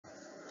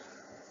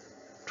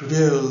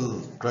Today I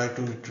will try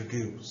to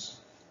introduce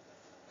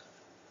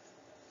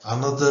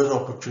another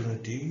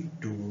opportunity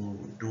to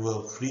do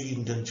a free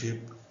internship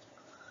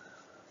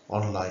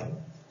online,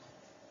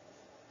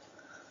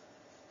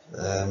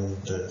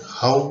 and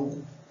how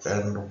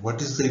and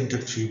what is the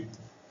internship,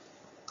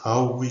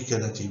 how we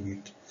can achieve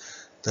it.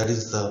 That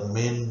is the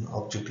main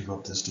objective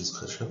of this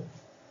discussion.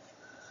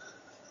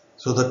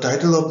 So the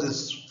title of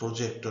this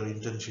project or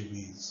internship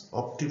is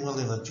Optimal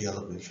Energy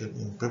Allocation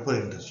in Paper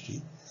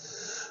Industry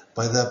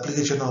by the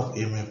application of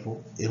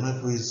MFO.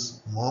 MFO is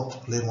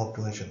Moth Flame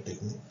Optimization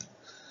Technique.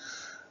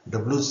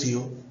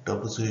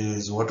 WCO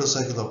is Water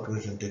Cycle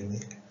Optimization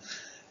Technique,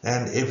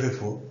 and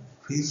FFO,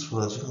 Fish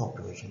Foraging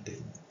Algorithm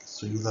Technique.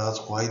 So you'll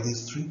ask why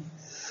these three?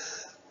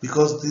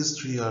 Because these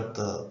three are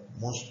the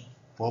most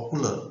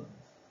popular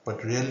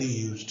but rarely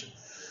used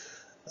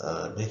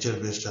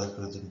nature-based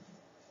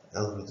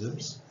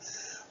algorithms,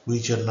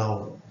 which are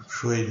now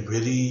showing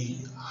very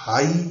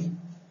high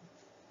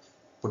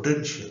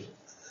potential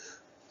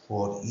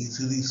for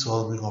easily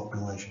solving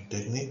optimization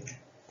technique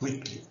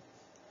quickly.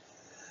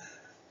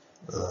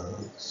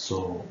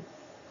 So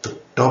the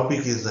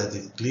topic is, I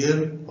think,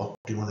 clear: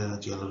 optimal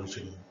energy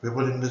allocation in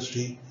paper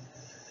industry.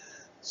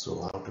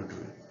 So how to do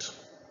it?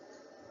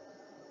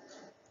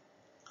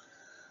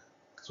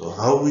 So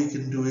how we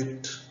can do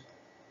it?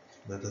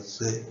 Let us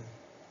say.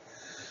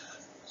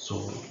 So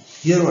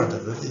here what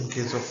happens in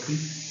case of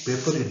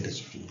paper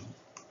industry.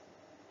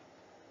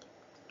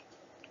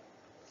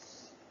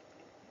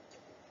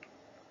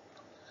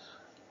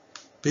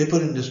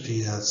 Paper industry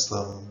has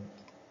some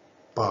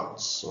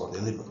parts or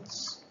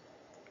elements.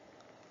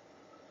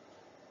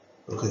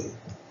 Okay.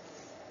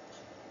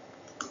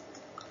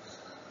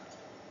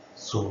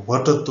 So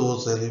what are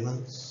those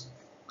elements?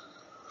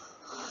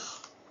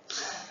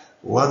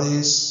 One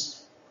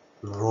is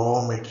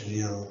raw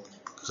material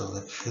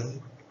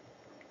collection.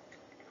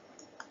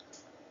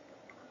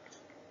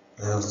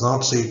 I have not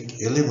said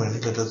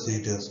element, let us say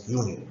it as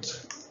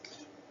unit.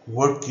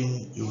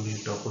 Working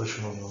unit,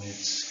 operational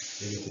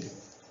units, anything.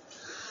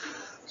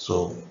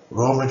 So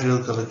raw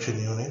material collection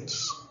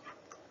units.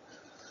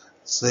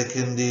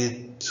 Second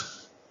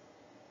is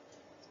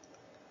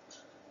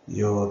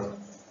your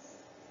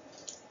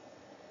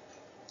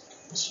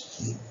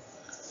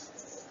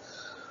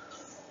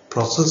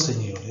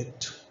processing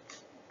unit.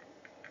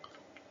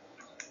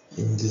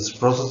 In this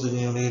processing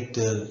unit,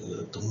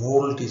 the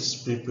mold is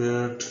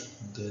prepared,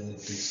 then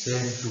it is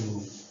sent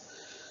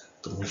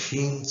to the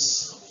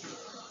machines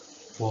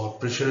for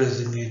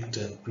pressurizing it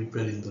and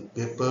preparing the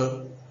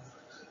paper.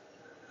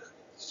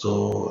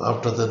 So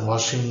after that,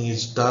 washing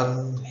is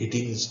done,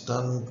 heating is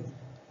done,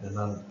 and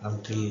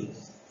until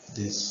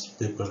this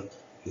paper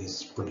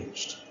is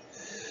produced.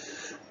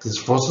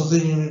 This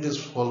processing unit is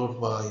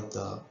followed by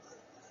the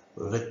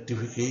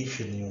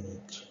rectification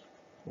unit,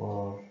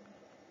 or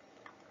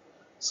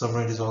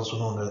sometimes it is also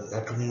known as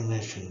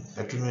attenuation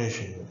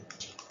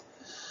unit.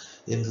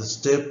 In the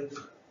step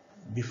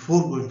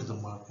before going to the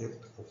market,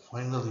 the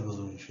final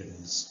evaluation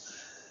is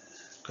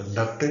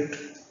conducted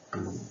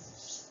to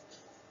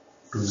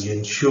be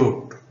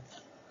ensured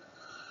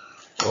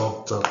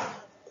of the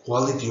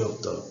quality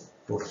of the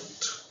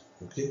product.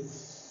 Okay.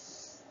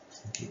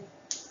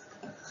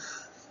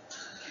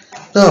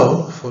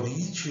 Now, for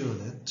each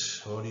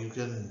unit, or you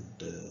can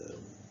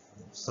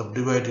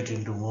subdivide it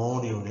into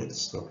more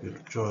units of your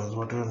choice,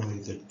 whatever may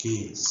be the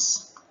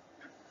case.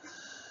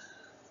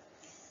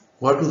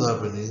 What will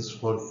happen is,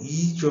 for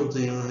each of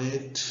the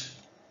unit,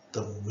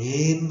 the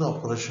main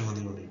operational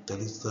unit, that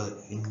is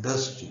the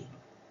industry,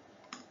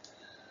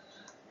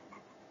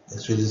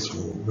 actually this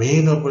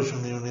main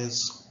operational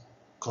units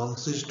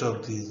consist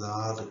of these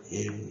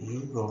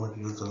RMU, raw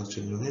material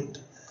collection unit,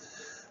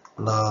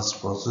 plus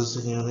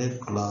processing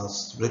unit,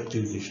 plus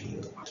rectification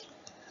unit.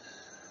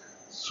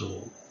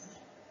 So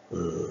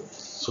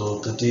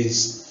that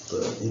is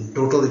in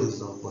total it is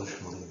the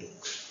operational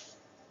unit.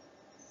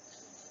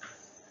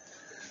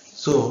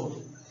 So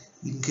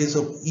in case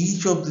of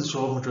each of this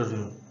raw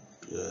material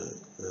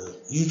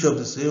each of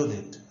this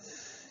unit,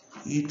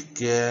 it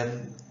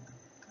can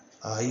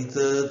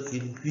either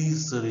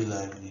increase the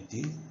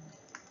reliability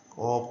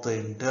of the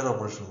entire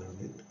operational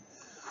unit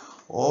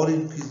or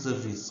increase the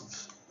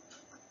risk.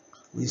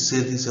 We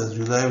say this as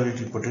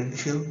reliability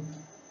potential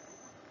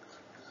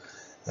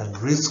and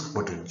risk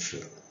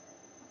potential.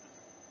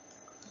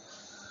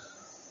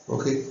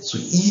 Okay, so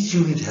each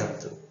unit have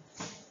them.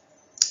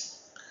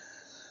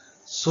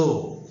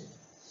 So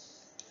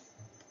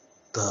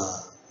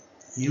the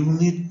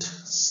unit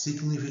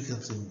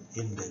significance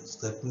index,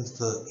 that means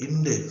the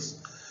index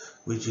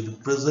which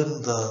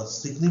represents the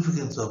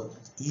significance of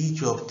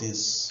each of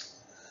these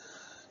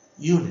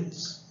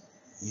units,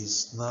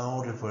 is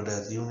now referred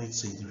as unit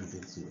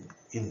significance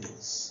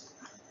index,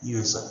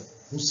 USI.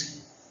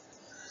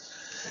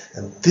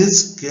 And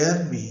this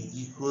can be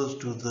equal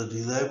to the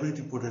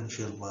reliability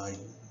potential by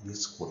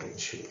risk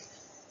potential.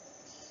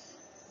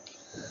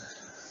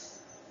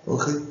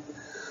 Okay,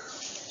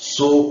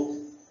 so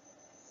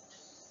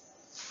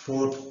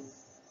for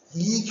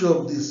each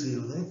of these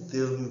units,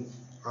 there will be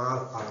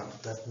RR.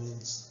 That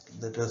means,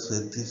 let us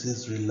say this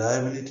is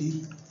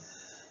reliability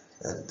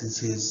and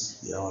this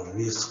is our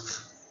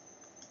risk.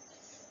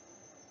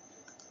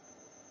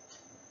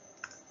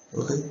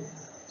 Okay,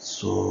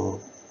 so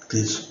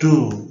this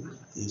 2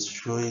 is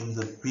showing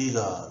the big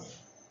R,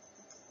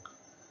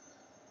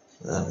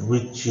 and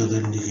which will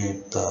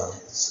indicate the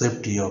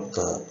safety of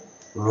the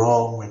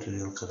raw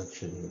material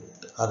collection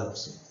unit,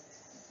 RMC.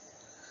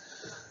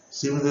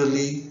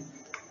 Similarly,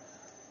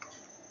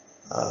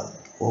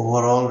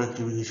 overall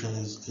rectification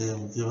is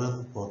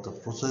given for the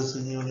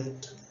processing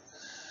unit,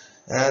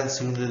 and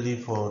similarly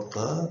for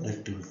the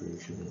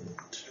rectification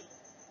unit.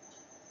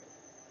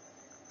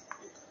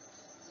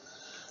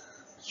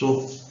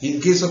 So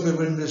in case of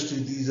paper industry,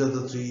 these are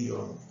the three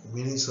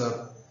many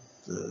sub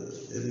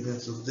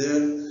elements are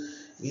there.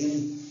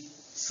 In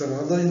some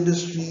other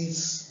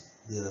industries,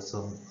 there are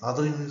some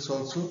other units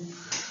also.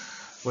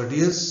 But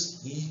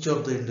yes, each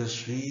of the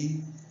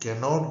industry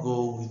cannot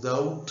go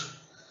without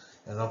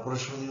an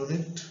operational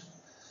unit.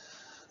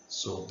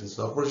 So this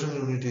operational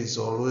unit is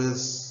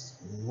always,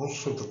 in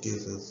most of the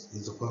cases,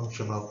 is a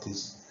function of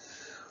this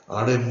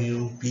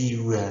RMU,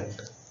 PU, and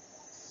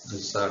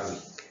this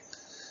RV.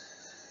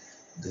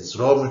 This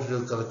raw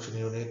material collection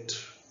unit,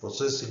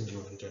 processing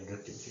unit, and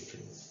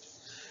rectification unit.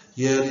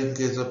 Here, in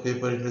case of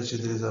paper industry,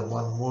 there is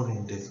one more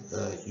unit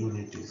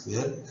is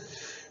there.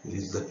 It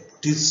is the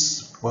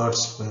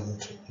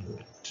disbursement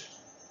unit,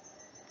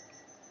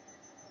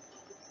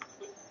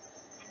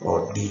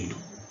 or DU.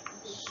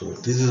 So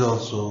this is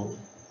also,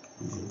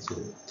 we can say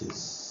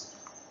this.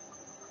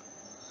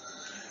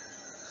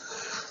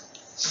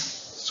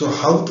 So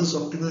how this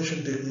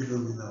optimization technique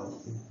will be now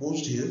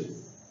imposed here?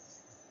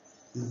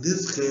 In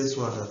this case,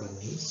 what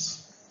happens is,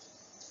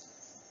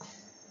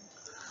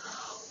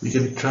 we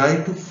can try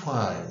to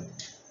find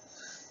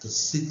the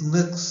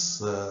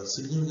significance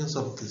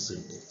of this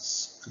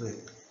index,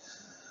 correct?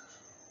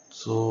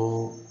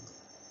 So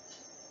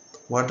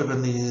what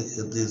happens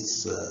is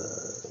this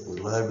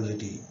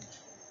reliability,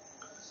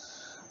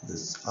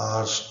 this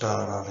R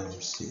star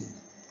RMC,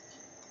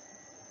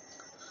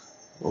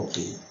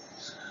 okay,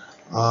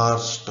 R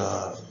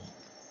star,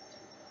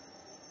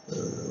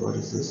 what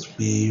is this,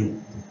 P,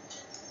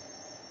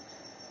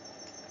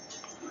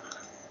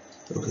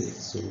 okay,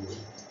 so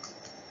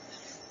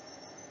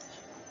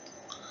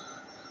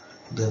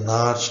then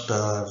R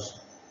star,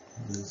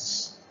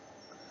 this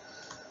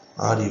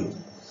RU,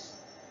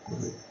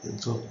 okay,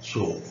 and so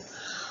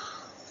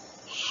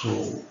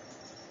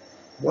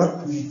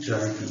what we try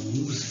to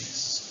use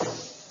is,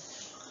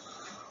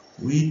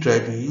 we try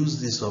to use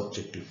this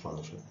objective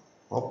function.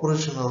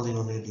 Operational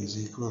unit is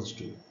equals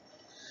to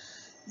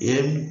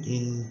M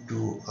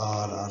into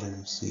R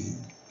RMC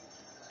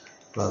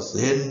plus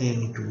N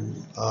into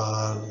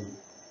R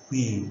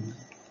PU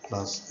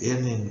plus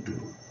N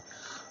into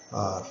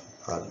R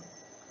RU.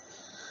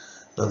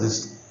 Now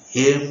this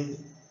M,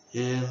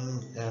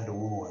 N and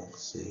O, I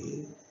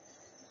say,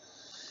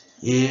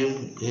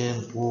 M,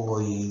 N, O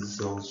is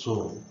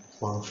also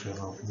function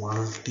of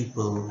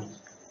multiple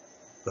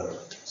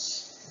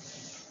parameters.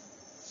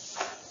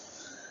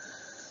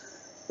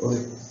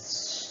 Okay,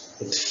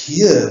 but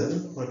here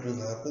what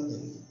will happen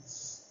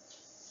is,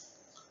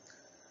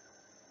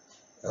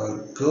 our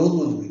goal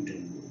will be to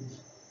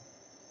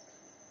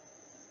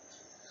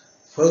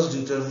first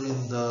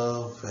determine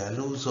the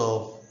values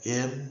of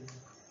M,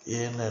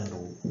 N and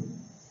O,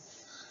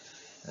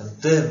 and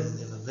then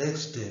in the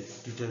next step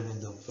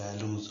determine the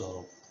values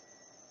of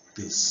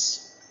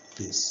this,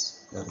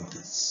 and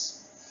this.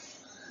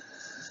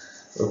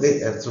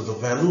 Okay, and so the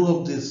value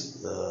of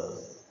this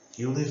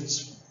unit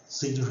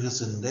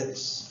significance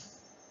index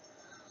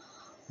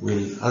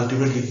will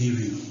ultimately give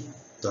you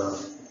the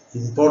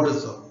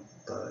importance of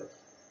the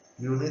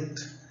unit,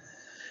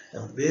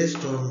 and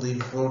based on the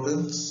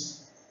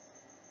importance,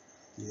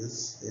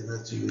 yes,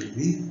 energy will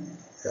be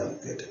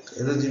allocated.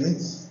 Energy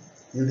means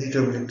unit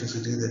of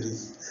electricity that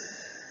is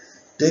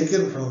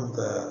taken from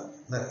the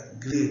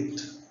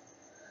grid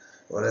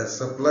or as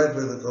supplied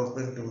by the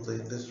government to the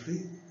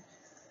industry.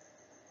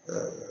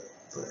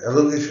 The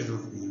allocation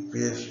will be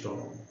based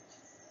on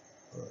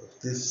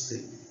this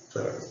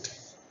parameter.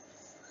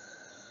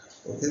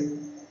 Okay.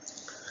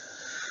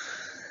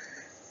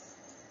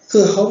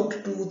 So how to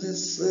do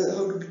this?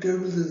 How to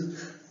determine this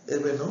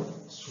MNO?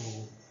 So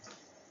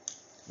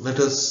let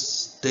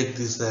us take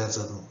this as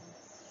an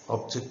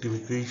objective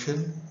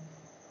equation,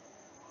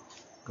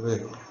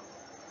 correct?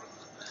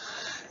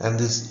 And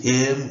this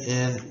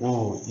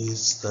MNO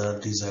is the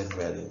design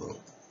variable.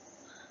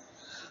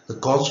 The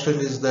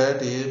constant is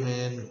that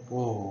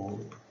MNO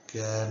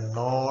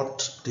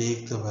cannot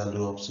take the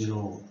value of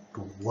 0 to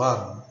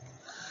 1,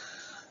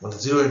 well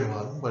 0 and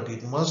 1, but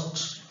it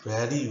must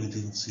vary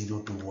within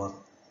 0 to 1.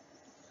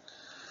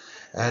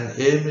 And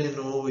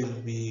MNO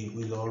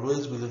will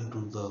always belong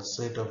to the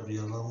set of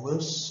real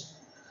numbers.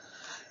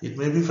 It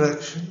may be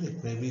fraction,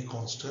 it may be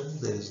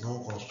constant, there is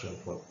no constant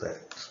for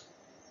that.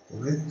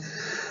 Okay?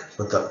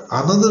 But the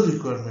another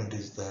requirement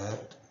is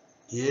that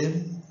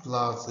M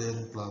plus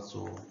N plus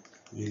O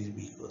will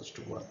be equals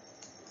to 1.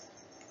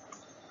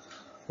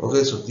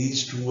 Okay, so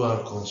these two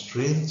are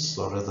constraints,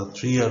 or rather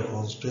three are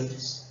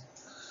constraints.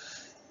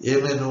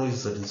 MNO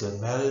is the design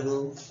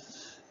variable,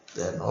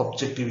 then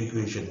objective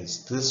equation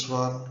is this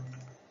one.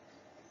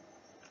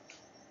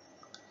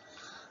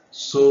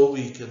 So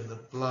we can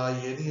apply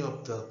any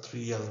of the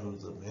three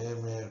algorithms,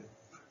 MF,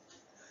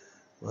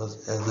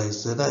 as I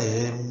said,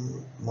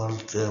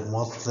 Moth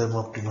Flame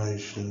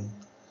Optimization,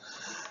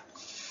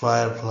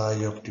 Firefly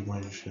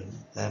Optimization,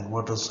 and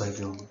Water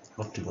Cycle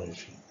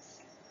Optimization,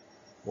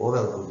 or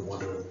algorithm,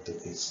 whatever the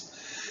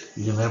case.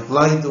 You can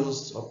apply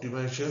those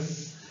optimization,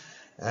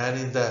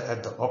 and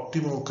at the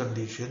optimal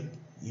condition,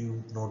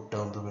 you note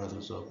down the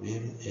values of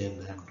M,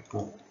 N, and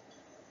O.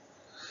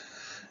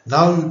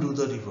 Now you do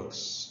the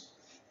reverse.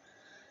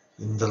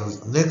 In the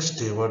next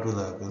step, what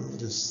will happen?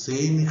 The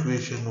same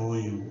equation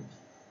OU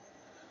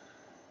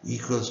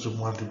equals to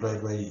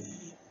multiplied by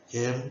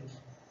M.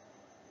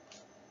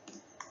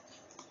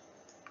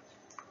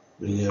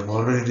 We have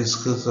already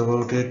discussed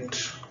about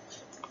it.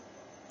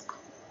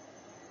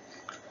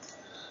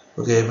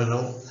 Okay, M and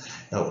O.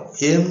 Now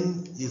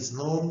M is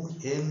known,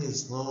 N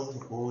is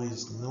known, O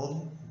is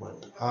known,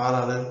 but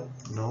RRM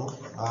no,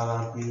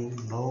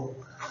 RRPU no,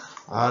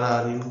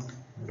 RRU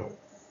no.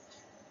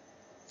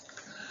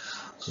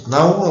 So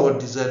now our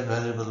design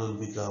variable will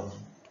become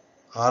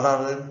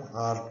RRM,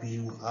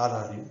 RPU,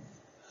 RRU.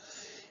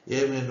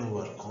 M and O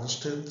are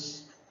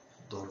constants.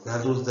 The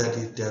values that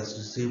it has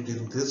received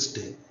in this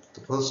step,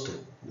 the first step,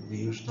 will be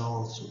used now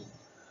also.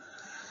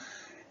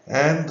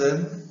 And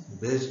then,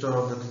 based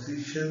on the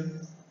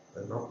decision,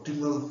 an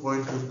optimal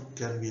point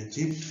can be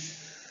achieved,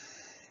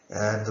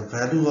 and the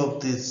value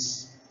of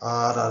this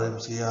R,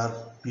 RMC,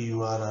 RPU,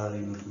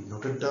 RRU will be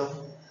noted down.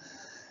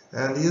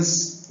 And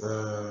yes,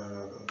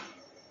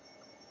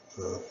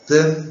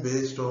 then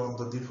based on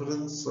the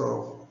difference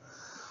of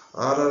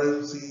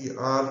RRMC,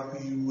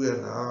 RPU,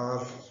 and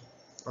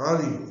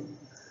RU,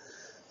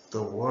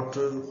 the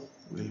water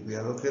will be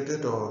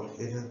allocated or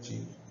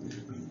energy will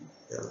be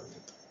allocated.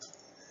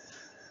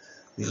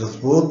 Because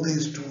both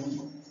these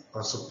two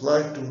are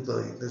supplied to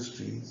the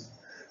industries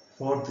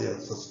for their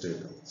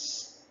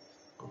sustenance.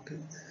 Okay.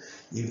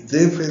 If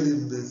they fail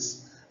in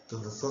this,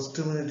 then the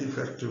sustainability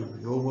factor will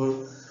be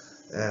over,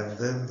 and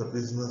then the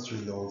business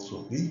will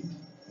also be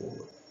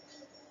over.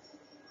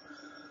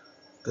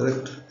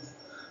 Correct?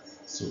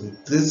 So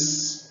with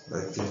this,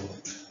 I think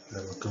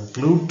I will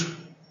conclude.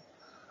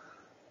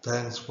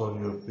 Thanks for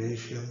your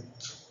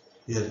patient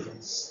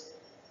hearings.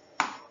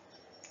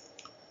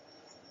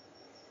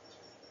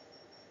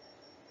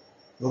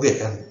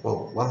 Okay, and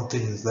one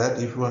thing is that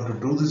if you want to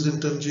do this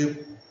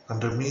internship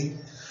under me,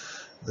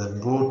 then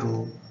go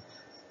to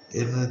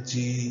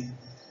Energy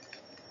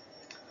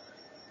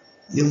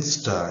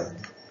Instyle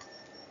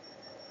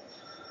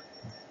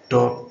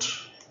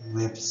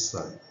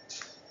website.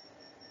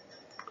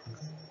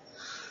 Okay.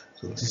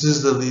 So this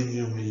is the link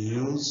you may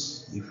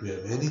use if you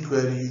have any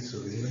queries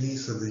or any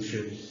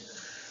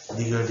suggestions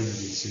regarding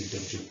this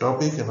internship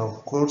topic, and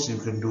of course you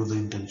can do the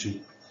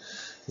internship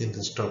in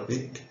this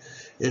topic.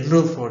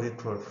 Enroll for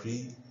it for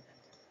free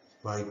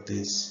by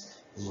this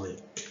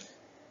link.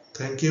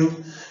 Thank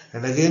you,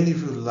 and again,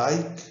 if you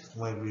like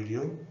my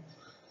video,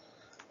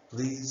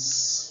 please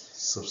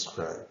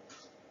subscribe.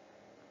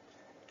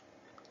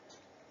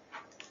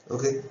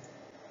 Okay,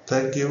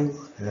 thank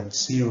you, and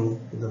see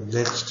you in the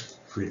next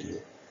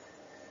video.